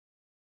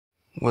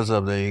What's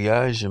up there, you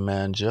guys? Your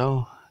man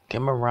Joe.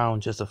 Came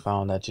around just to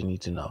find that you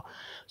need to know.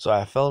 So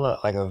I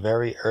felt like a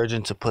very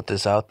urgent to put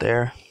this out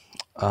there.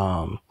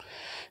 Um,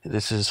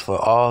 this is for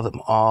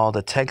all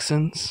the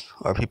Texans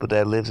or people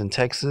that lives in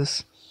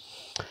Texas.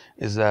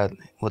 Is that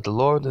what the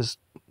Lord has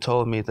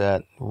told me,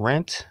 that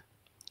rent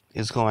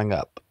is going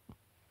up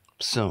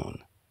soon.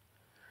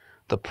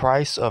 The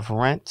price of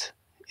rent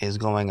is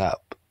going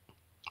up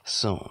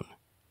soon.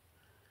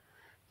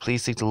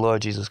 Please seek the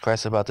Lord Jesus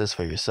Christ about this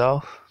for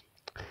yourself.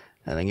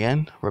 And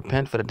again,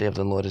 repent, for the day of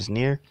the Lord is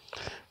near.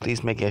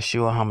 Please make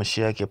Yeshua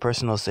HaMashiach your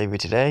personal Savior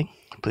today.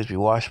 Please be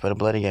washed by the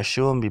blood of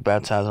Yeshua and be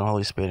baptized in the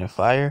Holy Spirit and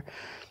fire.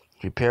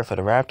 Prepare for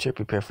the rapture.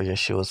 Prepare for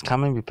Yeshua's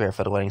coming. Prepare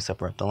for the wedding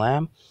supper of the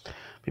Lamb.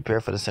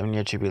 Prepare for the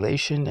 7-year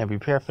tribulation. And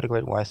prepare for the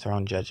great white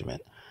throne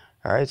judgment.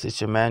 Alright, so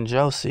it's your man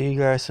Joe. See you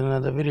guys in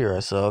another video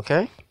or so,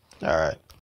 okay? Alright.